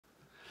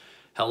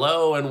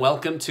Hello and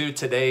welcome to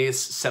today's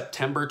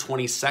September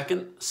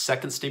 22nd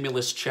second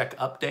stimulus check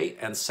update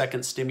and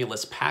second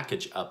stimulus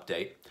package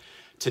update.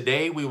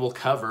 Today we will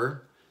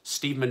cover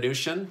Steve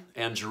Mnuchin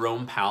and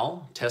Jerome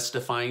Powell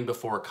testifying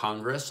before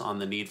Congress on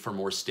the need for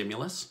more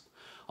stimulus.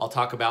 I'll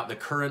talk about the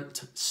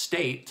current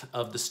state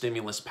of the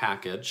stimulus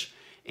package,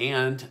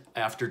 and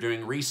after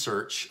doing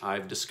research,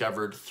 I've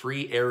discovered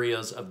 3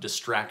 areas of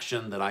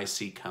distraction that I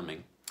see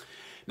coming.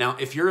 Now,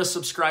 if you're a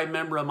subscribed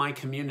member of my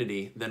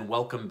community, then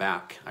welcome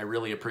back. I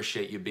really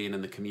appreciate you being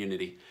in the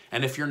community.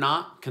 And if you're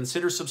not,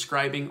 consider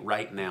subscribing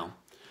right now.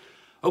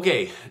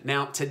 Okay,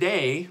 now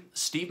today,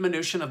 Steve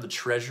Mnuchin of the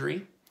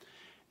Treasury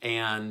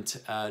and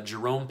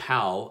Jerome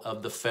Powell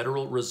of the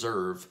Federal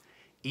Reserve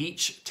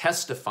each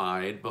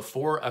testified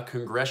before a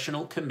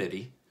congressional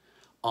committee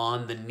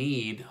on the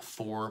need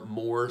for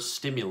more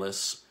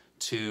stimulus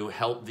to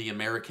help the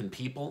American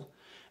people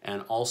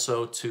and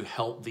also to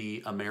help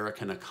the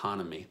American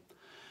economy.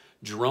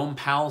 Jerome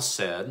Powell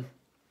said,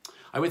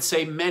 I would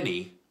say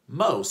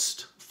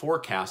most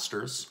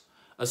forecasters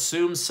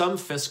assume some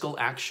fiscal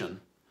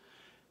action.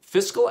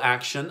 Fiscal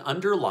action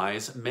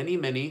underlies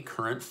many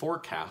current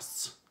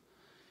forecasts.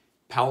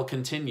 Powell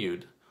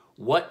continued,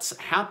 what's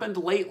happened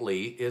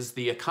lately is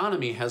the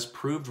economy has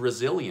proved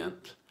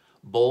resilient,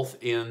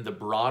 both in the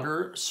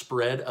broader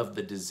spread of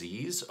the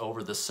disease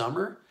over the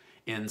summer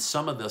in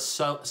some of the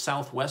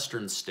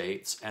southwestern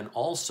states and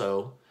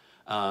also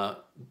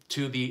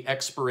to the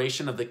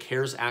expiration of the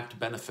CARES Act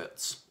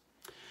benefits.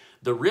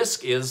 The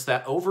risk is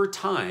that over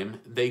time,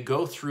 they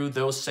go through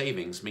those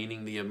savings,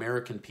 meaning the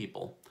American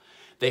people.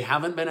 They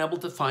haven't been able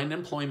to find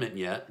employment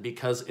yet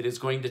because it is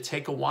going to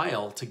take a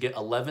while to get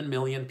 11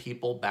 million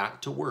people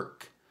back to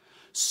work.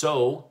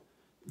 So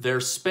their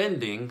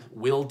spending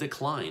will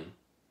decline.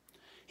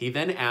 He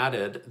then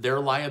added their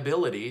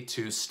liability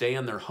to stay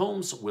in their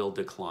homes will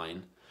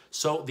decline.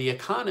 So the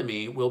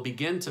economy will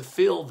begin to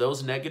feel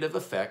those negative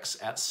effects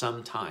at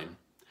some time.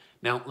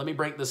 Now, let me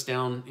break this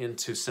down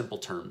into simple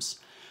terms.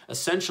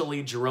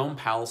 Essentially, Jerome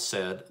Powell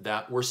said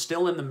that we're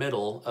still in the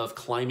middle of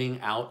climbing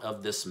out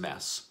of this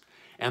mess,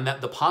 and that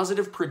the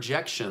positive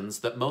projections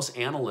that most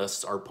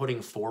analysts are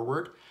putting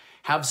forward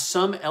have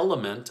some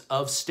element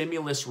of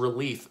stimulus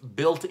relief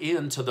built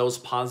into those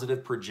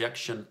positive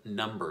projection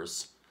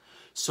numbers.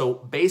 So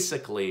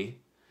basically,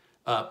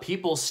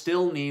 people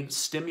still need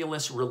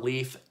stimulus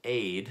relief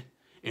aid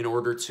in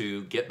order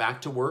to get back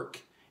to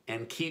work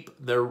and keep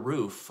their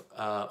roof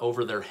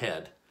over their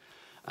head.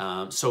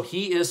 So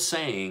he is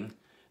saying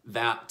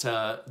that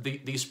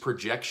these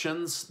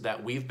projections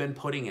that we've been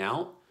putting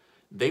out,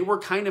 they were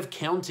kind of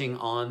counting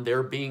on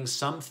there being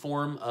some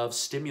form of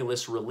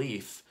stimulus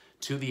relief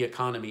to the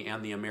economy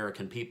and the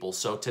American people.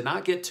 So to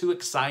not get too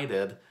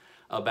excited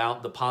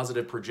about the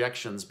positive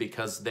projections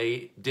because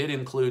they did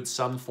include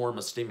some form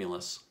of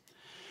stimulus.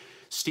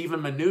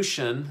 Stephen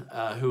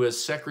Mnuchin, who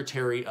is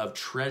Secretary of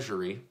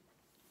Treasury,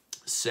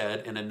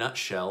 said in a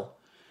nutshell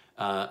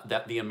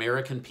that the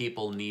American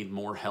people need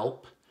more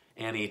help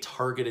and a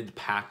targeted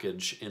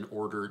package in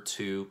order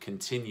to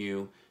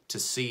continue to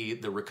see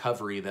the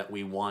recovery that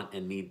we want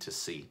and need to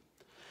see.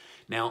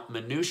 Now,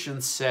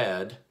 Mnuchin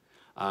said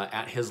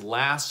at his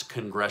last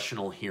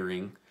congressional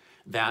hearing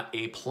that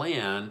a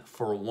plan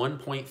for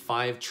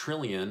 $1.5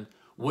 trillion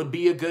would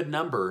be a good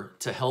number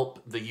to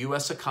help the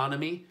U.S.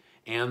 economy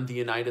and the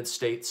United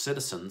States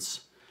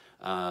citizens.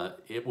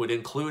 It would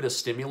include a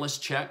stimulus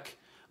check,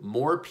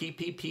 more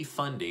PPP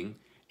funding,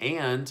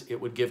 and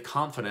it would give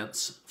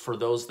confidence for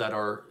those that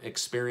are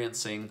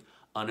experiencing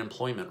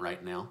unemployment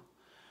right now.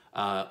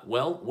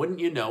 Well, wouldn't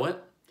you know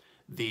it,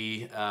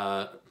 the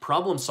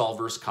Problem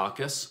Solvers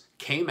Caucus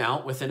came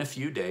out within a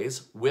few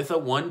days with a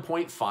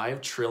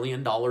 $1.5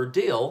 trillion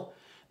deal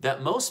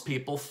that most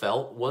people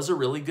felt was a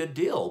really good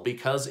deal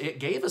because it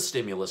gave a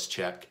stimulus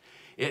check.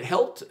 It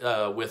helped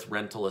with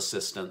rental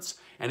assistance,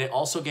 and it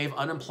also gave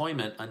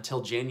unemployment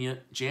until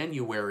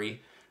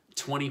January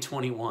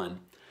 2021.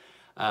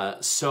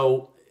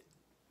 So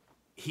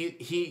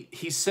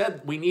he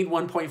said we need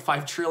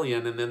 1.5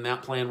 trillion, and then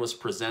that plan was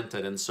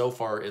presented, and so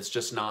far it's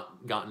just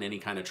not gotten any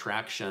kind of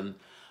traction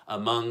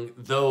among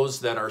those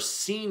that are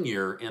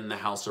senior in the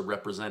House of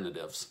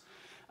Representatives.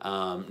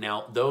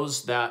 Now,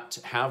 those that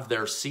have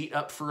their seat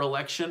up for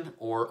election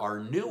or are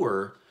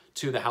newer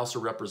to the House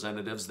of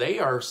Representatives, they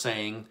are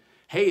saying,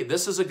 hey,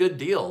 this is a good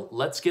deal.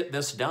 Let's get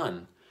this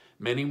done.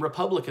 Many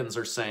Republicans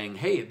are saying,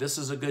 hey, this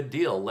is a good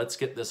deal. Let's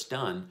get this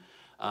done.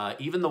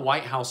 Even the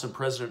White House and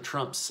President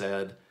Trump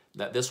said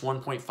that this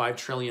 $1.5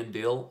 trillion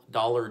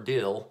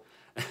deal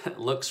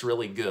looks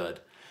really good.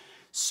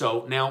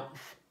 So now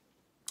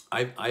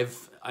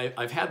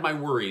I've had my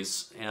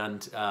worries,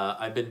 and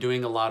I've been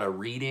doing a lot of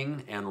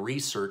reading and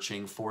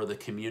researching for the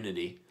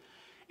community.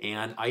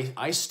 And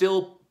I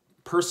still,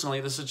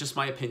 personally, this is just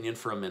my opinion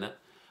for a minute,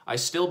 I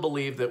still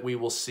believe that we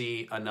will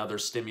see another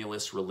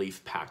stimulus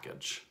relief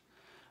package.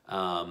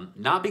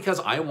 Not because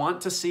I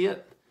want to see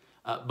it,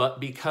 but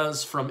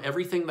because from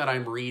everything that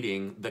I'm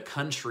reading, the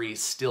country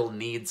still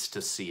needs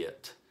to see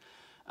it.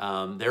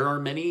 There are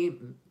many,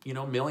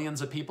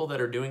 millions of people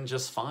that are doing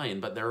just fine,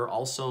 but there are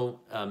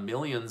also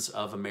millions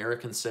of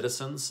American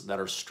citizens that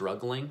are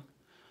struggling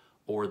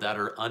or that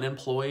are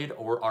unemployed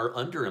or are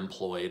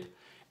underemployed.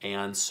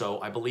 And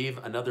so I believe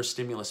another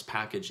stimulus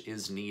package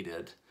is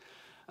needed.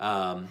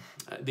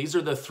 These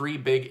are the three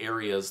big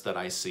areas that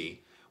I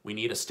see. We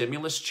need a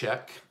stimulus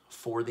check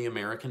for the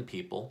American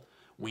people.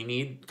 We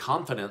need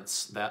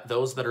confidence that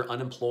those that are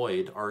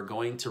unemployed are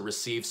going to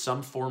receive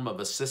some form of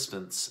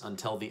assistance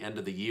until the end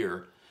of the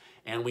year.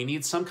 And we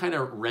need some kind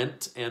of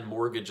rent and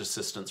mortgage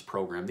assistance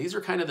program. These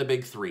are kind of the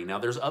big three. Now,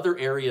 there's other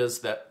areas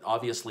that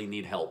obviously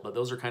need help, but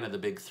those are kind of the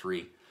big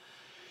three.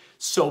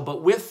 So,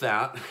 but with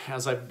that,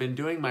 as I've been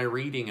doing my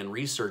reading and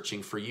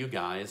researching for you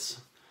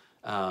guys,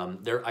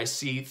 I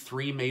see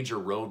three major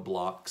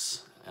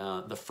roadblocks.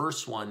 The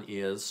first one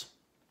is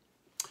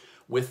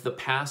with the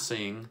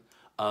passing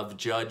of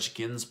Judge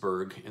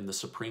Ginsburg in the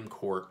Supreme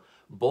Court,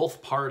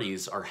 both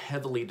parties are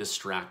heavily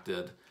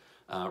distracted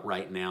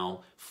right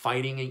now,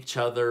 fighting each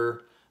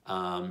other,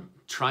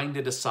 trying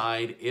to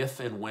decide if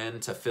and when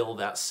to fill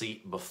that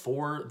seat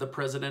before the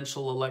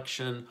presidential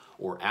election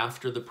or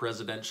after the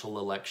presidential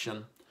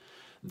election.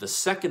 The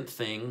second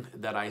thing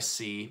that I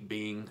see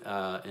being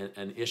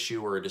an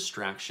issue or a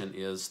distraction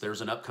is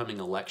there's an upcoming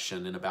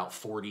election in about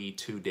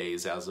 42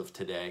 days as of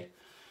today.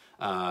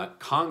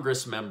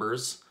 Congress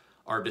members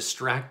are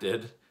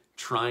distracted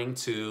trying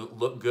to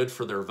look good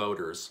for their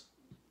voters.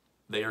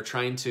 They are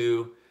trying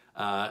to,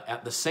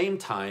 at the same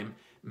time,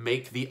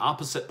 make the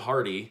opposite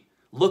party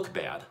look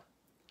bad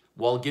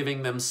while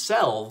giving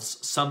themselves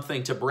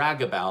something to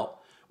brag about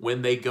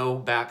when they go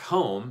back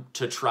home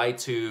to try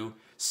to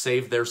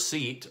save their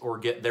seat or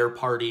get their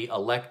party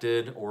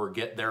elected or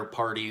get their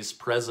party's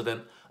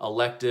president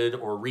elected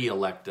or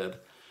reelected.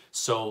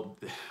 So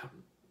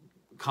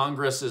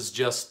Congress is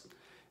just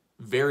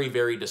very,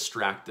 very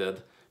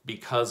distracted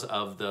because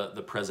of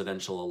the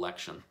presidential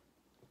election.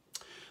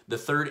 The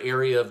third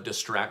area of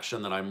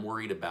distraction that I'm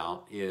worried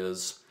about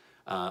is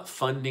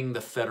funding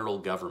the federal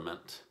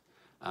government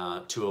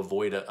to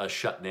avoid a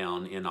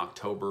shutdown in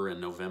October and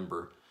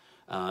November.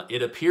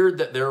 It appeared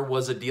that there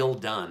was a deal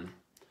done,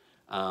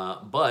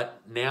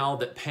 but now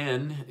that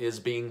pen is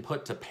being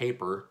put to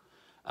paper,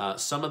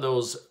 some of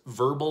those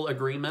verbal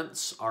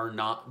agreements are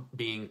not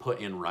being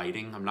put in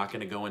writing. I'm not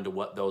going to go into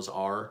what those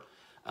are,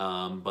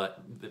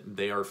 but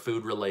they are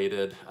food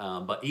related.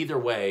 But either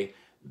way,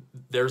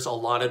 there's a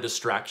lot of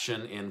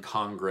distraction in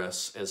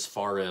Congress as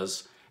far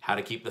as how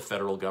to keep the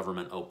federal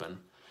government open.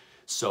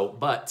 So,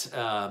 but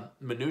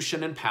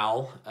Mnuchin and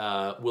Powell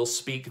will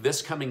speak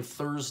this coming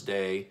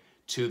Thursday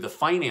to the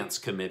Finance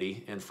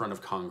Committee in front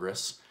of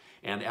Congress.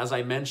 And as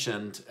I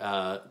mentioned,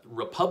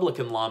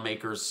 Republican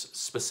lawmakers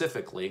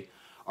specifically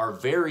are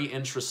very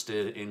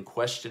interested in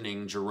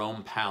questioning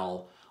Jerome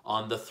Powell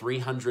on the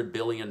 $300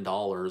 billion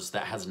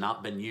that has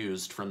not been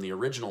used from the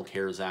original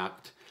CARES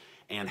Act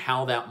and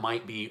how that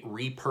might be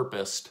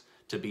repurposed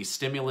to be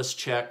stimulus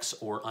checks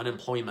or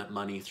unemployment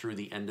money through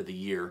the end of the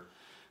year.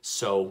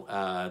 So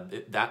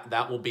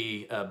that will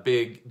be a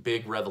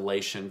big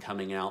revelation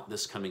coming out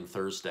this coming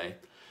Thursday.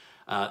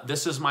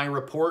 This is my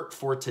report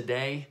for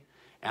today.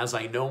 As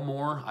I know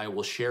more, I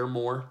will share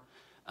more.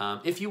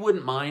 If you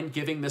wouldn't mind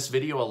giving this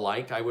video a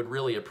like, I would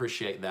really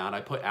appreciate that.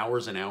 I put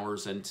hours and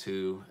hours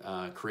into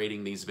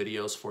creating these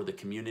videos for the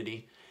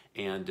community,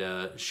 and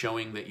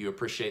showing that you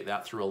appreciate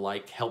that through a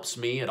like helps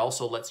me. It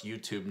also lets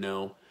YouTube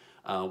know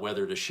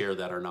whether to share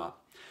that or not.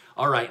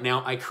 All right,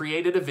 now I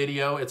created a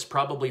video. It's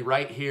probably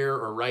right here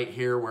or right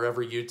here,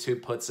 wherever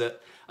YouTube puts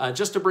it,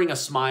 just to bring a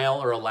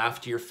smile or a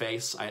laugh to your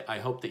face. I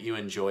hope that you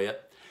enjoy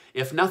it.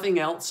 If nothing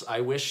else,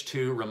 I wish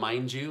to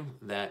remind you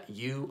that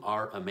you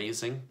are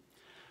amazing.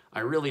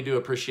 I really do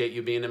appreciate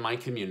you being in my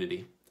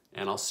community,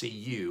 and I'll see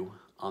you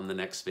on the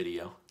next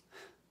video.